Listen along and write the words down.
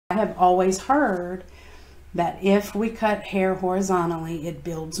have always heard that if we cut hair horizontally, it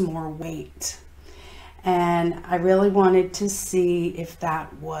builds more weight. And I really wanted to see if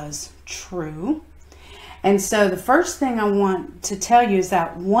that was true. And so the first thing I want to tell you is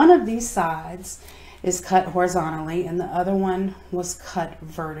that one of these sides is cut horizontally and the other one was cut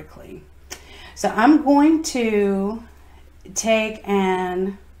vertically. So I'm going to take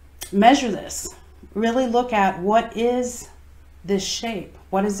and measure this. Really look at what is this shape.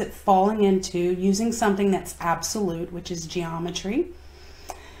 What is it falling into, using something that's absolute, which is geometry,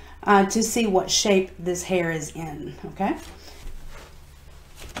 to see what shape this hair is in, okay?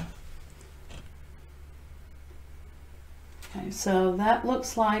 Okay, so that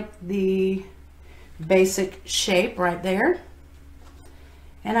looks like the basic shape right there.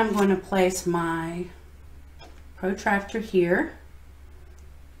 And I'm going to place my protractor here.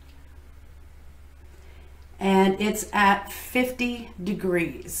 And it's at 50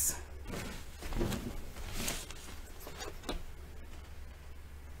 degrees.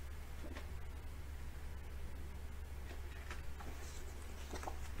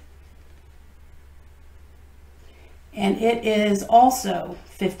 And it is also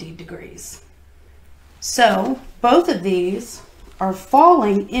 50 degrees. So both of these are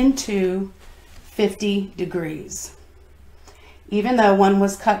falling into 50 degrees, even though one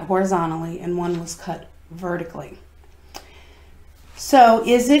was cut horizontally and one was cut vertically. So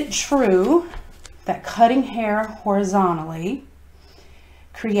is it true that cutting hair horizontally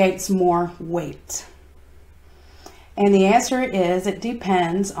creates more weight? And the answer is it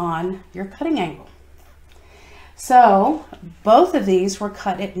depends on your cutting angle. So both of these were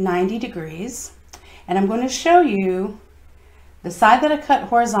cut at 90 degrees, and I'm going to show you the side that I cut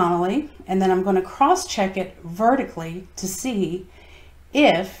horizontally, and then I'm going to cross-check it vertically to see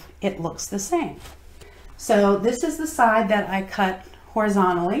if it looks the same. So this is the side that I cut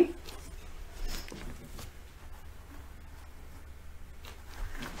horizontally.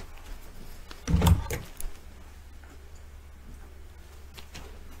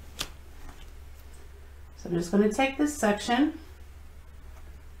 So I'm just going to take this section.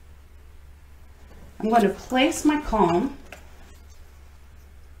 I'm going to place my comb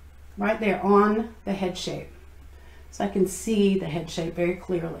right there on the head shape so I can see the head shape very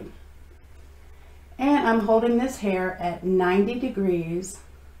clearly. And I'm holding this hair at 90 degrees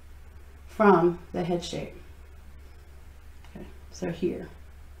from the head shape. Okay, so here.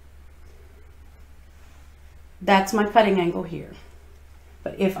 That's my cutting angle here.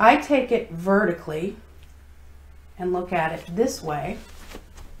 But if I take it vertically and look at it this way,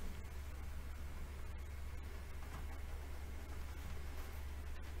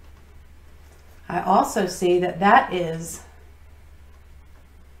 I also see that that is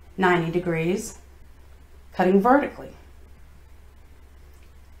 90 degrees cutting vertically.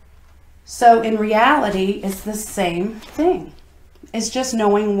 So in reality, it's the same thing. It's just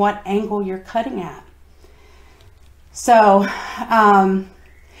knowing what angle you're cutting at. So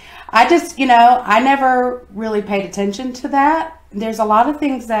I just, I never really paid attention to that. There's a lot of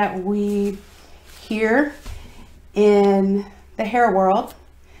things that we hear in the hair world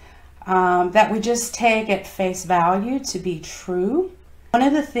that we just take at face value to be true. One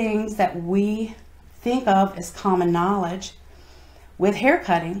of the things that we think of as common knowledge with hair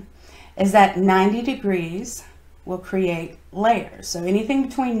cutting is that 90 degrees will create layers. So anything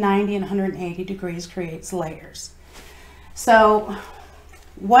between 90 and 180 degrees creates layers. So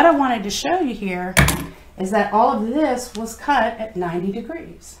what I wanted to show you here is that all of this was cut at 90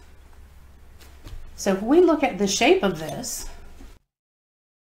 degrees. So if we look at the shape of this,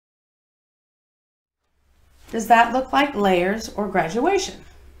 does that look like layers or graduation?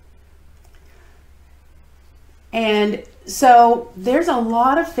 And so there's a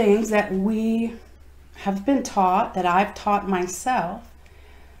lot of things that we have been taught, that I've taught myself,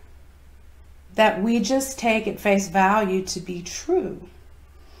 that we just take at face value to be true.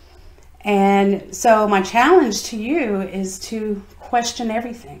 And so my challenge to you is to question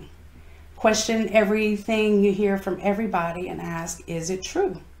everything. Question everything you hear from everybody and ask, is it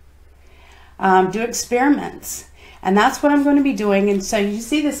true? Do experiments. And that's what I'm going to be doing. And so you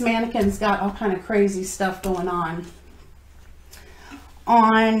see this mannequin's got all kind of crazy stuff going on.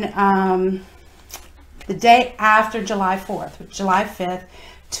 On the day after July 4th, July 5th,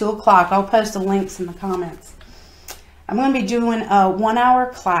 2 o'clock, I'll post the links in the comments. I'm going to be doing a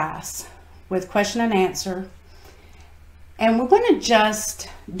 1-hour class with question and answer. And we're going to just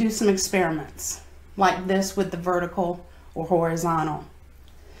do some experiments like this with the vertical or horizontal.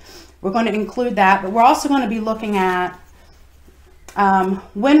 We're going to include that, but we're also going to be looking at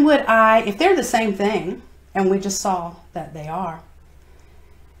when would I, if they're the same thing, and we just saw that they are,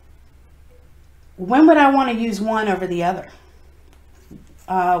 when would I want to use one over the other?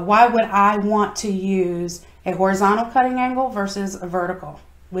 Why would I want to use a horizontal cutting angle versus a vertical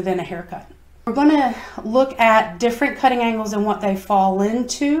within a haircut? We're going to look at different cutting angles and what they fall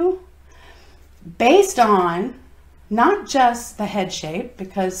into based on not just the head shape,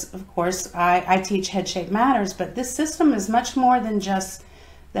 because of course I teach head shape matters, but this system is much more than just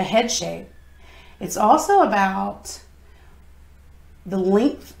the head shape. It's also about the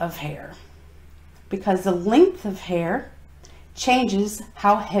length of hair, because the length of hair changes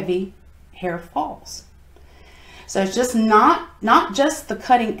how heavy hair falls. So it's just not just the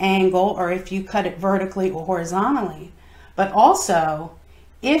cutting angle, or if you cut it vertically or horizontally, but also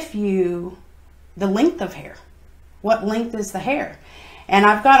the length of hair. What length is the hair? And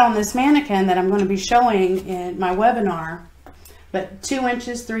I've got on this mannequin that I'm going to be showing in my webinar, but 2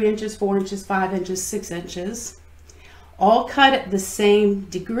 inches, 3 inches, 4 inches, 5 inches, 6 inches, all cut at the same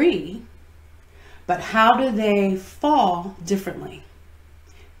degree, but how do they fall differently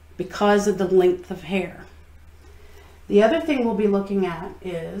because of the length of hair? The other thing we'll be looking at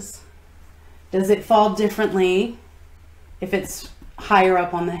is, does it fall differently if it's higher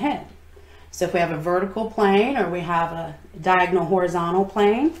up on the head? So if we have a vertical plane or we have a diagonal horizontal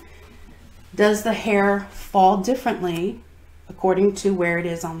plane, does the hair fall differently according to where it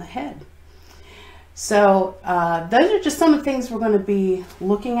is on the head? So those are just some of the things we're going to be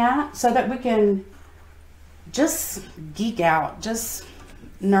looking at so that we can just geek out, just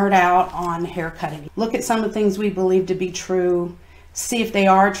nerd out on hair cutting. Look at some of the things we believe to be true, see if they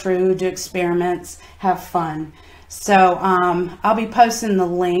are true, do experiments, have fun. So I'll be posting the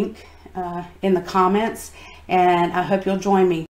link in the comments, and I hope you'll join me.